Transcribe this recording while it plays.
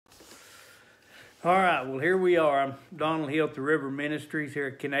All right, well, here we are. I'm Donald Hill at the River Ministries here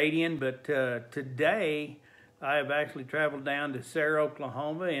at Canadian, but today I have actually traveled down to Sarah,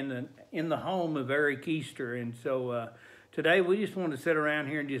 Oklahoma, in the home of Eric Easter, and so today we just want to sit around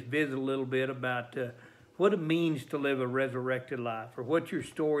here and just visit a little bit about what it means to live a resurrected life, or what's your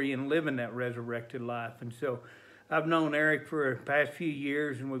story in living that resurrected life. And so I've known Eric for the past few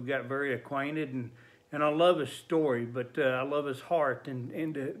years, and we've got very acquainted, and I love his story, but I love his heart,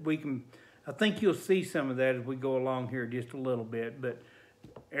 and we can. I think you'll see some of that as we go along here just a little bit. But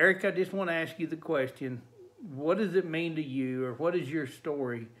Eric, I just want to ask you the question, what does it mean to you, or what is your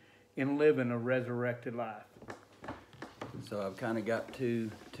story in living a resurrected life? So I've kind of got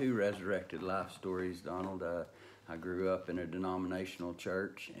two resurrected life stories, Donald. I grew up in a denominational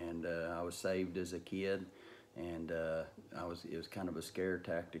church, and I was saved as a kid, and it was kind of a scare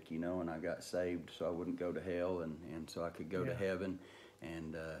tactic, and I got saved so I wouldn't go to hell, and so I could go to heaven.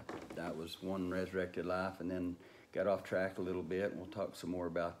 And that was one resurrected life, and then got off track a little bit, and we'll talk some more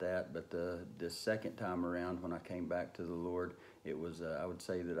about that. But the second time around, when I came back to the Lord, it was I would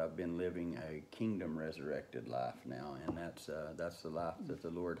say that I've been living a kingdom resurrected life now, and that's the life that the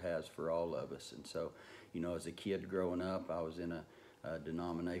Lord has for all of us. And so, as a kid growing up, I was in a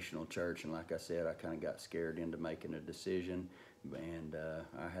denominational church, and like I said, I kind of got scared into making a decision. And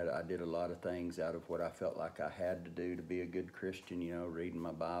I did a lot of things out of what I felt like I had to do to be a good Christian, reading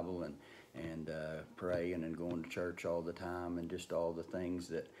my Bible and praying and going to church all the time, and just all the things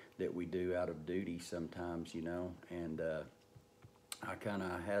that we do out of duty sometimes, and I kind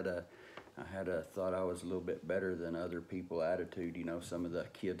of had a thought I was a little bit better than other people attitude, some of the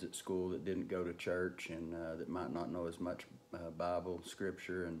kids at school that didn't go to church, and that might not know as much Bible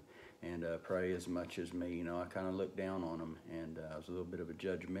scripture and pray as much as me. I kind of looked down on them, and I was a little bit of a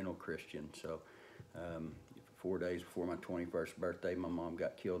judgmental Christian. So 4 days before my 21st birthday, my mom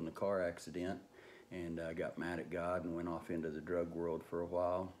got killed in a car accident, and I got mad at God and went off into the drug world for a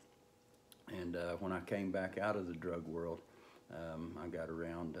while. And when I came back out of the drug world, I got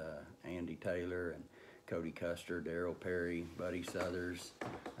around Andy Taylor and Cody Custer, Daryl Perry, Buddy Southers,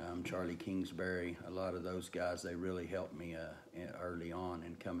 Charlie Kingsbury. A lot of those guys, they really helped me early on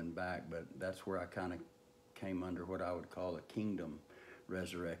in coming back. But that's where I kind of came under what I would call a kingdom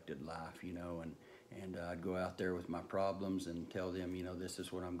resurrected life, and I'd go out there with my problems and tell them, this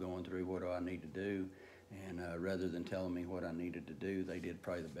is what I'm going through, what do I need to do? And rather than telling me what I needed to do, they did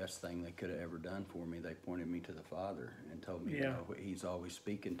probably the best thing they could have ever done for me. They pointed me to the Father and told me, He's always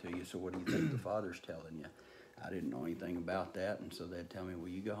speaking to you, so what do you think the Father's telling you? I didn't know anything about that, and so they'd tell me, well,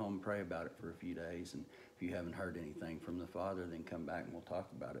 you go home and pray about it for a few days, and if you haven't heard anything from the Father, then come back and we'll talk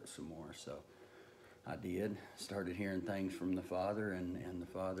about it some more. So I did, started hearing things from the Father, and the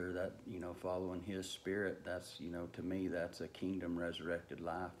Father, that, following His Spirit, that's, to me, that's a kingdom resurrected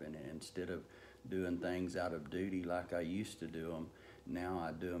life. And instead of doing things out of duty like I used to do them, now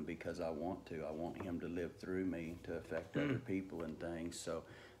I do them because I want to. I want Him to live through me to affect other people and things. So,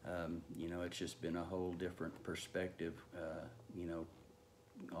 it's just been a whole different perspective,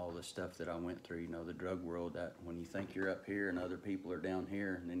 all the stuff that I went through, the drug world, that when you think you're up here and other people are down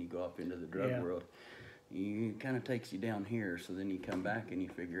here, and then you go off into the drug world, it kind of takes you down here. So then you come back and you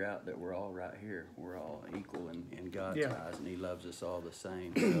figure out that we're all right here. We're all equal in God's eyes, and He loves us all the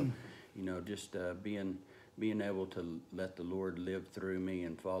same. So, just being able to let the Lord live through me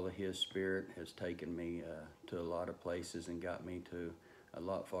and follow His Spirit has taken me to a lot of places and got me to a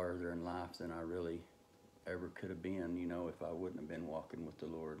lot farther in life than I really ever could have been, if I wouldn't have been walking with the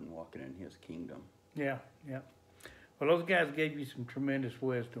Lord and walking in His kingdom. Yeah. Well, those guys gave you some tremendous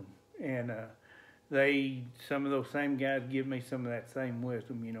wisdom, and some of those same guys give me some of that same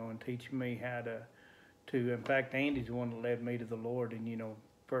wisdom, and teach me how to. In fact, Andy's the one that led me to the Lord, and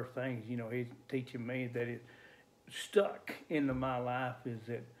first thing is, he's teaching me that it stuck into my life is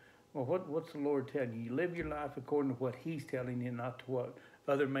that, well, what's the Lord telling you? You live your life according to what He's telling you, not to what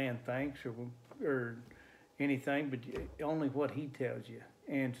other man thinks or anything, but only what He tells you.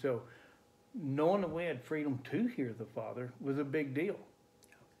 And so knowing that we had freedom to hear the Father was a big deal.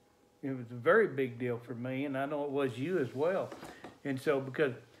 It was a very big deal for me, and I know it was you as well. And so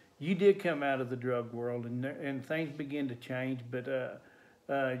because you did come out of the drug world, and things began to change, but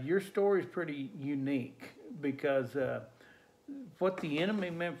your story is pretty unique because what the enemy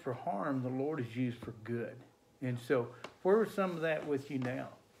meant for harm, the Lord has used for good. And so where was some of that with you now?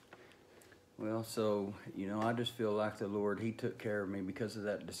 Well, so, I just feel like the Lord, He took care of me because of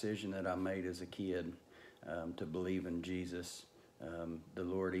that decision that I made as a kid to believe in Jesus. the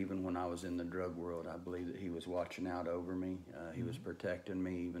Lord, even when I was in the drug world, I believe that He was watching out over me. He was protecting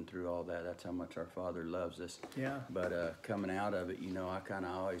me even through all that. That's how much our Father loves us. Yeah. But coming out of it, you know, I kind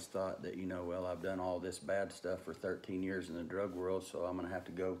of always thought that, you know, well, I've done all this bad stuff for 13 years in the drug world, so I'm going to have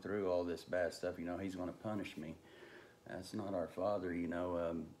to go through all this bad stuff. You know, He's going to punish me. That's not our Father, you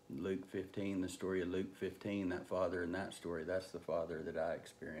know. Luke 15, the story of Luke 15, that Father in that story, that's the Father that I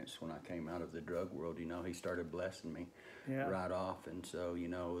experienced when I came out of the drug world. You know, He started blessing me right off. And so, you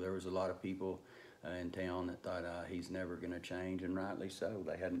know, there was a lot of people in town that thought he's never going to change, and rightly so.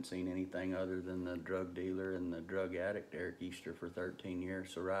 They hadn't seen anything other than the drug dealer and the drug addict, Eric Easter, for 13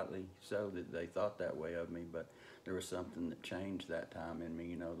 years. So rightly so that they thought that way of me. But there was something that changed that time in me.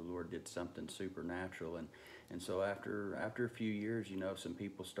 You know, the Lord did something supernatural. And so after a few years, you know, some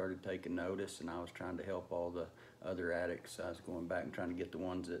people started taking notice, and I was trying to help all the other addicts. I was going back and trying to get the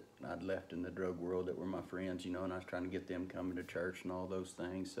ones that I'd left in the drug world that were my friends, you know, and I was trying to get them coming to church and all those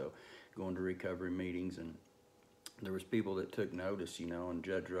things. So going to recovery meetings, and there was people that took notice, you know, and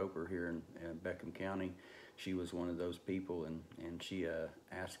Judge Roper here in Beckham County, she was one of those people, and she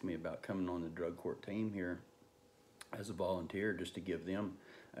asked me about coming on the drug court team here as a volunteer, just to give them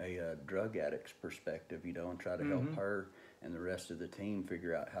a drug addict's perspective, you know, and try to help her and the rest of the team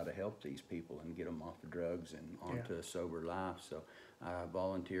figure out how to help these people and get them off of drugs and onto a sober life. So I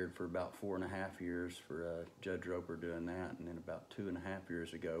volunteered for about 4.5 years for Judge Roper doing that, and then about 2.5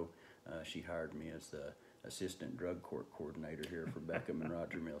 years ago, she hired me as the assistant drug court coordinator here for Beckham and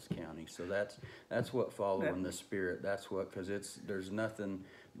Roger Mills County. So that's what following the Spirit. That's what, because there's nothing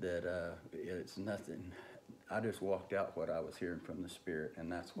that it's nothing. I just walked out what I was hearing from the Spirit,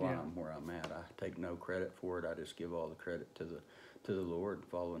 and that's why I'm where I'm at. I take no credit for it. I just give all the credit to the Lord,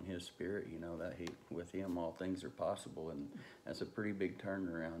 following His Spirit. You know that with Him all things are possible, and that's a pretty big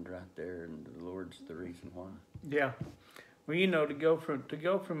turnaround right there. And the Lord's the reason why. Yeah, well, you know, to go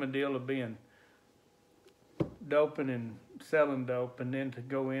from a deal of being doping and selling dope, and then to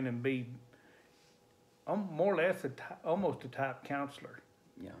go in and be more or less almost a type counselor.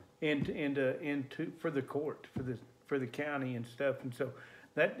 Yeah. Into for the court, for the county and stuff, and so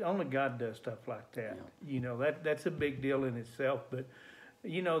that only God does stuff like that. Yeah. You know, that's a big deal in itself, but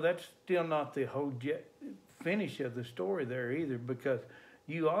you know, that's still not the whole finish of the story there either, because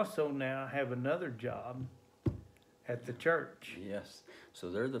you also now have another job at the church. Yes.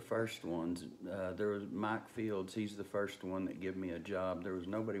 So they're the first ones. There was Mike Fields. He's the first one that gave me a job. There was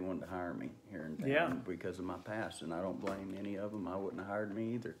nobody wanted to hire me here in town because of my past, and I don't blame any of them. I wouldn't have hired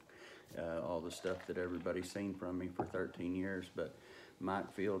me either. All the stuff that everybody's seen from me for 13 years. But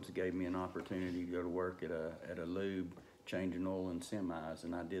Mike Fields gave me an opportunity to go to work at a lube, changing oil in semis,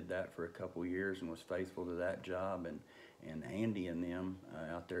 and I did that for a couple years and was faithful to that job. And Andy and them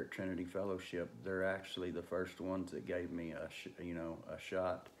out there at Trinity Fellowship, they're actually the first ones that gave me a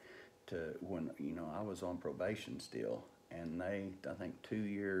shot to when, you know, I was on probation still, and I think 2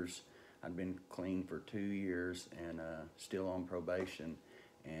 years, I'd been clean for 2 years and still on probation,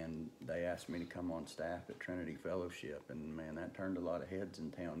 and they asked me to come on staff at Trinity Fellowship, and man, that turned a lot of heads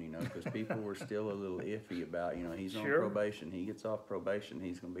in town, you know, because people were still a little iffy about, you know, he's on probation, he gets off probation,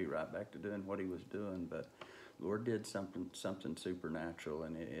 he's going to be right back to doing what he was doing, but Lord did something supernatural,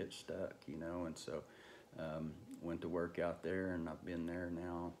 and it stuck, you know. And so went to work out there, and I've been there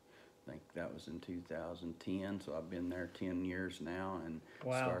now. I think that was in 2010, so I've been there 10 years now, and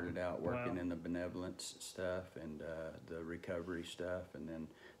started out working in the benevolence stuff and the recovery stuff, and then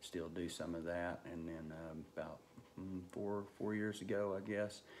still do some of that. And then about 4 years ago, I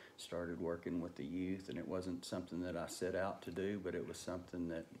guess, started working with the youth, and it wasn't something that I set out to do, but it was something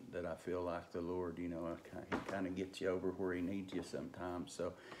that I feel like the Lord, you know, He kind of gets you over where He needs you sometimes.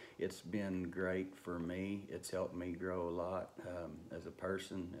 So it's been great for me. It's helped me grow a lot as a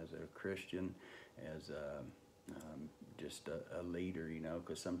person, as a Christian, as just a leader, you know,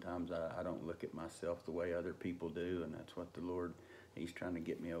 because sometimes I don't look at myself the way other people do, and that's what the Lord, He's trying to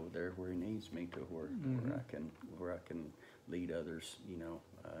get me over there where He needs me to, where I can lead others, you know,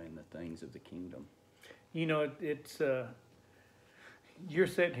 in the things of the kingdom. You know, it's you're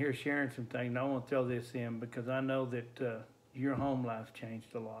sitting here sharing some things, and I want to throw this in because I know that your home life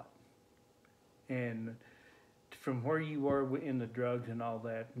changed a lot, and from where you were in the drugs and all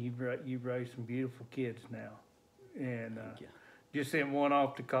that, you've raised some beautiful kids now, and just sent one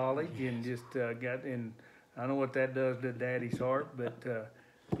off to college and just got in. I don't know what that does to Daddy's heart, but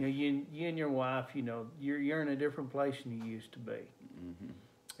you know, you and your wife, you know, you're in a different place than you used to be,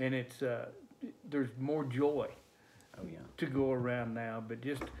 and it's there's more joy to go around now. But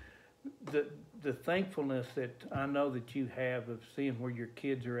just the thankfulness that I know that you have of seeing where your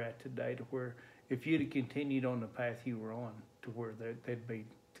kids are at today, to where if you'd have continued on the path you were on, to where they'd be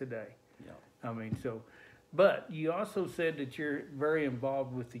today. Yeah. I mean, so, but you also said that you're very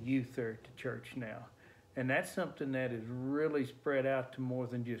involved with the youth there at the church now. And that's something that is really spread out to more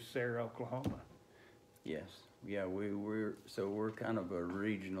than just Sarah, Oklahoma. Yes. Yeah, we're kind of a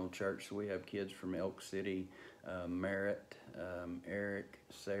regional church, so we have kids from Elk City, Merritt, Eric,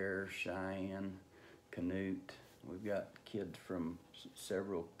 Sarah, Cheyenne, Canute. We've got kids from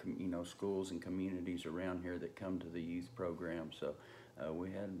several, schools and communities around here that come to the youth program. So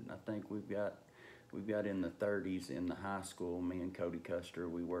I think we've got in the 30s in the high school. Me and Cody Custer,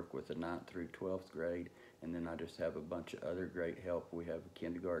 we work with the 9th through 12th grade, and then I just have a bunch of other great help. We have a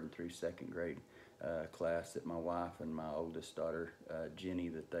kindergarten through 2nd grade class that my wife and my oldest daughter, Jenny,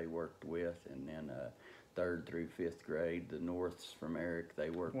 that they worked with, and then 3rd through 5th grade, the Norths from Eric, they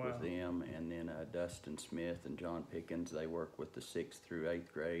work Wow. with them, and then Dustin Smith and John Pickens, they work with the 6th through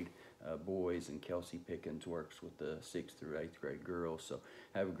 8th grade boys, and Kelsey Pickens works with the 6th through 8th grade girls. So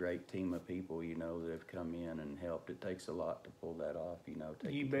I have a great team of people, that have come in and helped. It takes a lot to pull that off,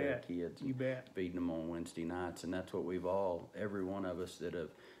 taking care of kids. You bet. Feeding them on Wednesday nights, and that's what every one of us that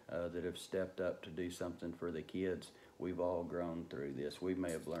have stepped up to do something for the kids. We've all grown through this. We may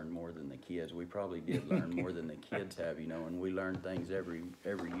have learned more than the kids. We probably did learn more than the kids have, and we learn things every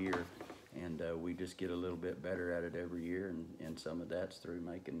year, and we just get a little bit better at it every year, and some of that's through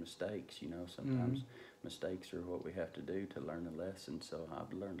making mistakes. Sometimes mistakes are what we have to do to learn a lesson. So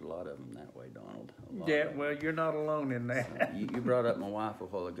I've learned a lot of them that way, Donald. Yeah, well, you're not alone in that. So you brought up my wife a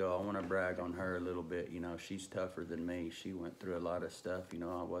while ago. I want to brag on her a little bit. She's tougher than me. She went through a lot of stuff.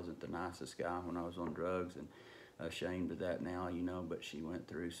 I wasn't the nicest guy when I was on drugs, and ashamed of that now, but she went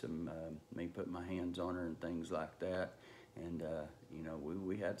through some, me putting my hands on her and things like that. And,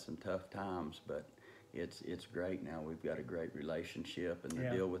 we had some tough times, but it's great now. We've got a great relationship, and the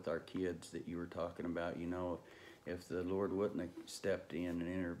deal with our kids that you were talking about, if the Lord wouldn't have stepped in and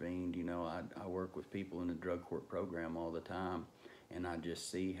intervened, I work with people in the drug court program all the time, and I just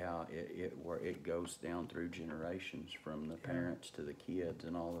see how it goes down through generations from the parents to the kids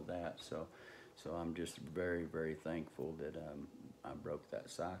and all of that. So I'm just very, very thankful that I broke that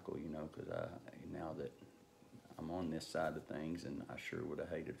cycle, because now that I'm on this side of things, and I sure would have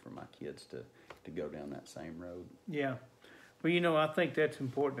hated for my kids to go down that same road. Yeah. Well, I think that's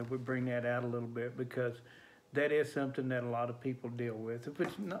important if we bring that out a little bit, because that is something that a lot of people deal with. If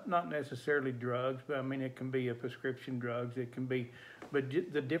it's not necessarily drugs, but I mean, it can be a prescription drugs, it can be, but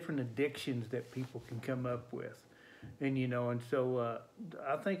the different addictions that people can come up with. And, so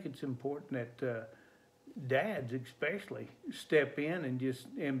I think it's important that dads especially step in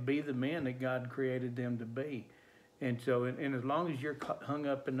and be the men that God created them to be. And so, and as long as you're hung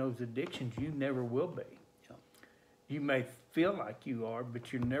up in those addictions, you never will be. Yeah. You may feel like you are,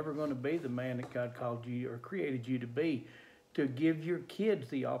 but you're never going to be the man that God called you or created you to be, to give your kids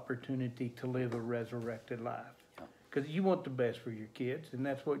the opportunity to live a resurrected life. Because you want the best for your kids, and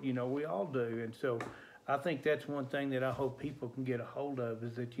that's what, we all do. And so I think that's one thing that I hope people can get a hold of,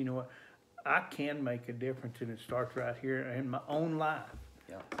 is that, what, I can make a difference, and it starts right here in my own life.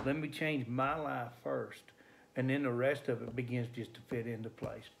 Yeah. Let me change my life first, and then the rest of it begins just to fit into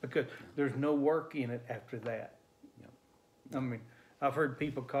place, because there's no work in it after that. I mean, I've heard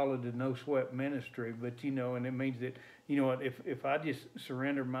people call it a no sweat ministry, but and it means that, what, if I just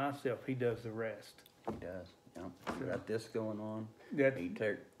surrender myself, he does the rest. He does. Yeah. We got this going on. He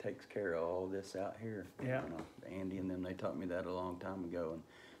takes care of all this out here. Yeah. Andy and them, they taught me that a long time ago, and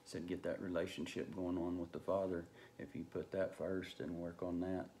said get that relationship going on with the Father. If you put that first and work on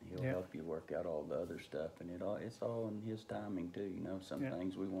that, he'll help you work out all the other stuff. And it's all in his timing too. Some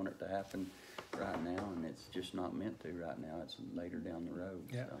things we want it to happen right now, and it's just not meant to right now. It's later down the road.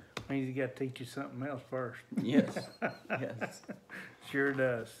 Yeah. So. Means you got to teach you something else first. Yes. Yes. Sure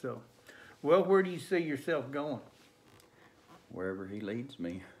does. So, well, where do you see yourself going? Wherever he leads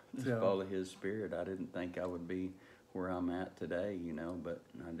me. Just follow his spirit. I didn't think I would be where I'm at today, but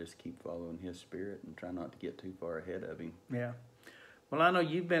I just keep following his spirit and try not to get too far ahead of him. Yeah. Well, I know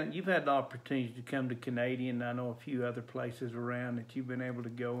you've had the opportunity to come to Canadian. I know a few other places around that you've been able to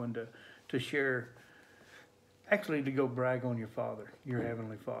go and to share, actually to go brag on your Father, your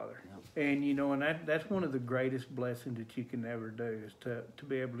Heavenly Father. Yeah. And, and that's one of the greatest blessings that you can ever do, is to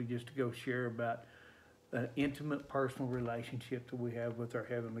be able to just to go share about an intimate personal relationship that we have with our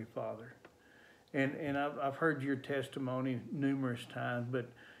Heavenly Father. And I've heard your testimony numerous times, but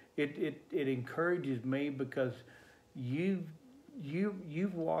it encourages me, because you've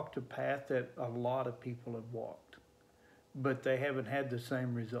walked a path that a lot of people have walked, but they haven't had the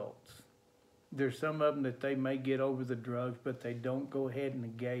same results. There's some of them that they may get over the drugs, but they don't go ahead and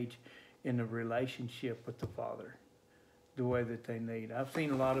engage in a relationship with the Father. the way that they need. I've seen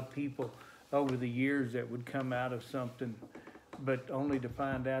a lot of people over the years that would come out of something, but only to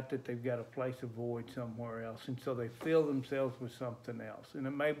find out that they've got a place of void somewhere else. And so they fill themselves with something else. And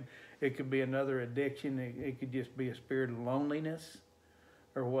it could be another addiction. It could just be a spirit of loneliness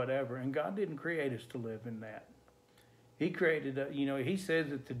or whatever. And God didn't create us to live in that. He created, he says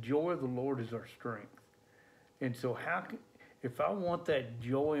that the joy of the Lord is our strength. And so if I want that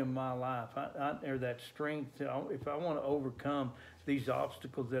joy in my life, or that strength, if I want to overcome these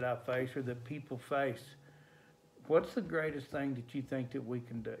obstacles that I face or that people face, what's the greatest thing that you think that we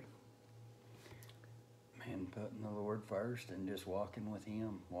can do? Man, putting the Lord first and just walking with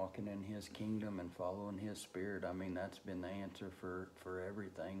Him, walking in His kingdom and following His Spirit. I mean, that's been the answer for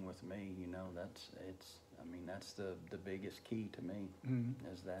everything with me. That's the biggest key to me,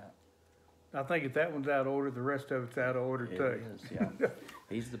 is that. I think if that one's out of order, the rest of it's out of order too. It is, yeah.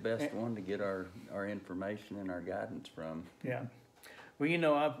 He's the best one to get our information and our guidance from. Yeah. Well,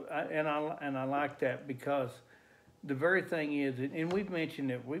 I like that, because the very thing is, and we've mentioned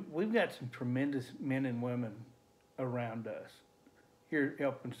that we've got some tremendous men and women around us here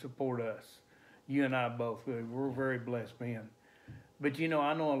helping support us. You and I both, we're very blessed men. But I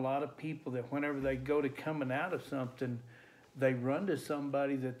know a lot of people that whenever they go to coming out of something, they run to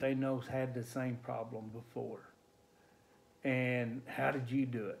somebody that they know's had the same problem before. And how did you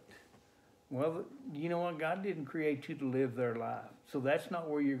do it? Well, you know what? God didn't create you to live their life. So that's not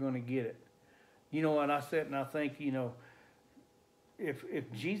where you're going to get it. You know what? I sit and I think,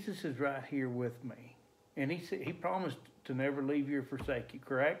 if Jesus is right here with me, and he promised to never leave you or forsake you,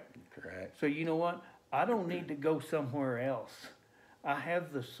 correct? Correct. So you know what? I don't need to go somewhere else. I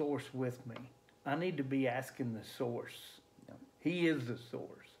have the source with me. I need to be asking the source. Yep. He is the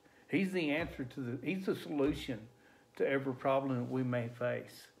source. He's the answer he's the solution to every problem that we may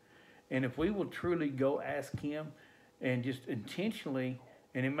face. And if we will truly go ask Him and just intentionally,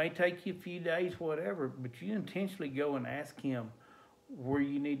 and it may take you a few days, whatever, but you intentionally go and ask Him where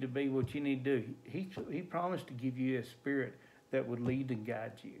you need to be, what you need to do. He promised to give you a spirit that would lead and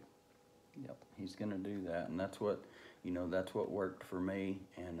guide you. Yep, He's going to do that. And that's what worked for me.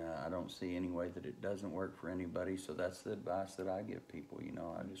 And I don't see any way that it doesn't work for anybody. So that's the advice that I give people.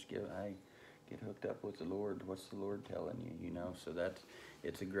 I just give, hey, get hooked up with the Lord. What's the Lord telling you? So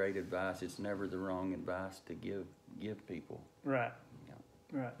it's a great advice. It's never the wrong advice to give people. Right.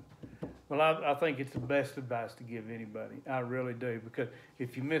 Right. Well, I think it's the best advice to give anybody. I really do, because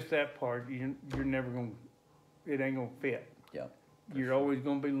if you miss that part, you're never going to, it ain't going to fit. Yeah. You're always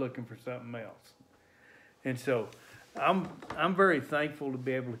going to be looking for something else. And so I'm very thankful to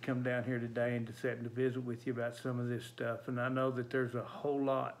be able to come down here today and to sit and to visit with you about some of this stuff. And I know that there's a whole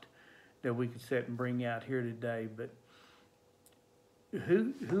lot that we could sit and bring out here today, but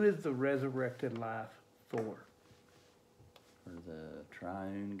who is the resurrected life for? For the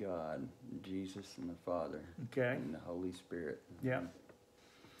triune God, Jesus and the Father, okay, and the Holy Spirit. Yeah.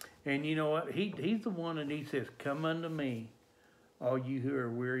 And you know what? He's the one that He says, "Come unto me, all you who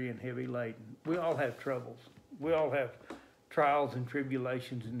are weary and heavy laden." We all have troubles. We all have trials and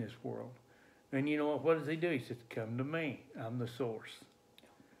tribulations in this world. And you know what? What does He do? He says, "Come to me. I'm the source."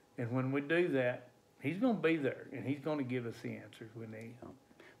 And when we do that, He's going to be there, and He's going to give us the answers we need. I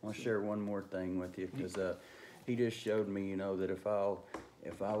want to share one more thing with you, because He just showed me, that if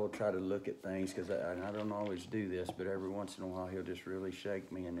I will try to look at things, because I don't always do this, but every once in a while He'll just really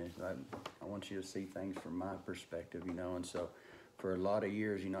shake me, and I want you to see things from my perspective, and so for a lot of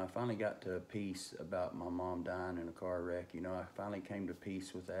years, I finally got to peace about my mom dying in a car wreck. I finally came to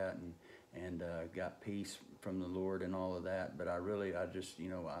peace with that, and got peace from the Lord and all of that. But I just,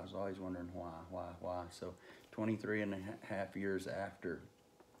 I was always wondering why. So 23 and a half years after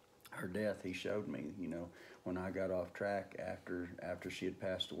her death, He showed me, when I got off track after she had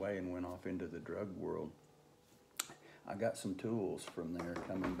passed away and went off into the drug world. I got some tools from there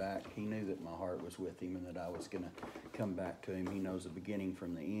coming back. He knew that my heart was with Him and that I was going to come back to Him. He knows the beginning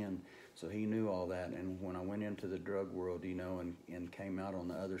from the end. So He knew all that. And when I went into the drug world, and came out on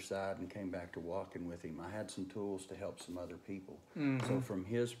the other side and came back to walking with Him, I had some tools to help some other people. Mm-hmm. So from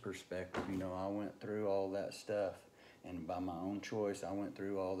His perspective, I went through all that stuff. And by my own choice, I went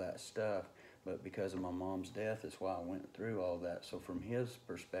through all that stuff. But because of my mom's death, that's why I went through all that. So from His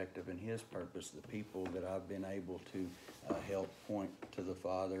perspective and His purpose, the people that I've been able to help point to the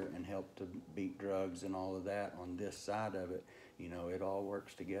Father and help to beat drugs and all of that on this side of it, it all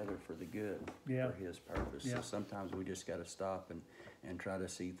works together for the good, for His purpose. Yeah. So sometimes we just got to stop and try to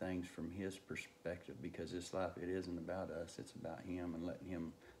see things from His perspective, because this life, it isn't about us. It's about Him and letting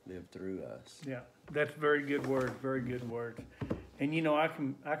Him live through us. Yeah, that's very good words, very good words. And you know, I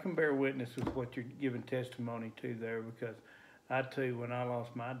can bear witness with what you're giving testimony to there, because I too, when I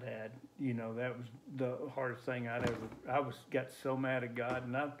lost my dad, you know, that was the hardest thing got so mad at God,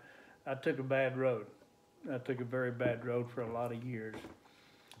 and I took a bad road. I took a very bad road for a lot of years,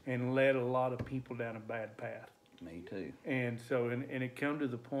 and led a lot of people down a bad path. Me too. And so, and it come to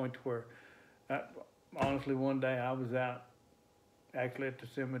the point where, honestly, one day I was out actually at the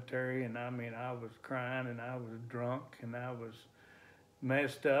cemetery, and I mean, I was crying, and I was drunk, and I was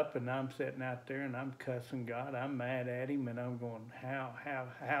messed up, and I'm sitting out there, and I'm cussing God. I'm mad at him, and I'm going,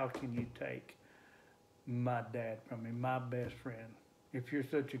 how can you take my dad from me, my best friend? If you're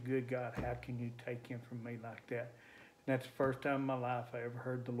such a good God, how can you take him from me like that? And that's the first time in my life I ever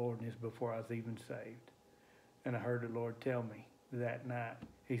heard the Lord, and this before I was even saved. And I heard the Lord tell me that night,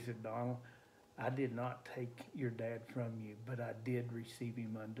 he said, Donald, I did not take your dad from you, but I did receive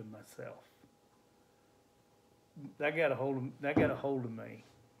him unto myself. That got a hold of me.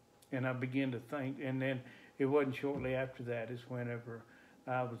 And I began to think, and then it wasn't shortly after that is whenever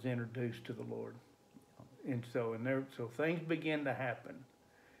I was introduced to the Lord. And so, so things begin to happen.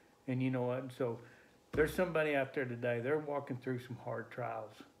 And you know what? So there's somebody out there today, they're walking through some hard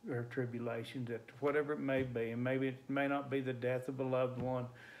trials or tribulations, that whatever it may be, and maybe it may not be the death of a loved one,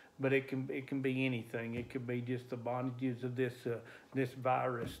 but it can be anything. It could be just the bondages of this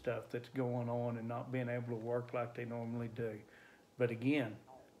virus stuff that's going on and not being able to work like they normally do. But again,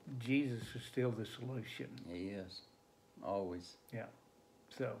 Jesus is still the solution. He is, always. Yeah.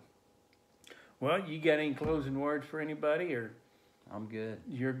 So, well, you got any closing words for anybody, or? I'm good.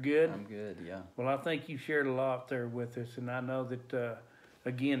 You're good? I'm good, yeah. Well, I think you shared a lot there with us, and I know that,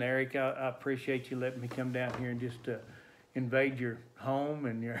 again, Eric, I appreciate you letting me come down here and just invade your home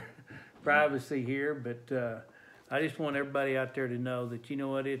and your privacy here, but I just want everybody out there to know that, you know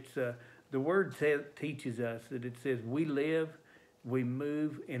what, it's the Word teaches us that it says we live, we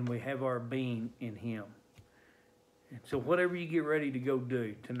move, and we have our being in Him. And so whatever you get ready to go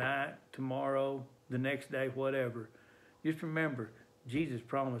do, tonight, tomorrow, the next day, whatever, just remember, Jesus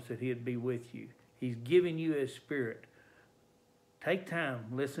promised that He'd be with you. He's giving you His Spirit. Take time,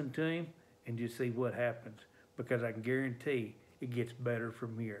 listen to Him, and just see what happens, because I can guarantee it gets better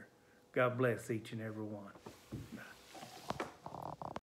from here. God bless each and every one.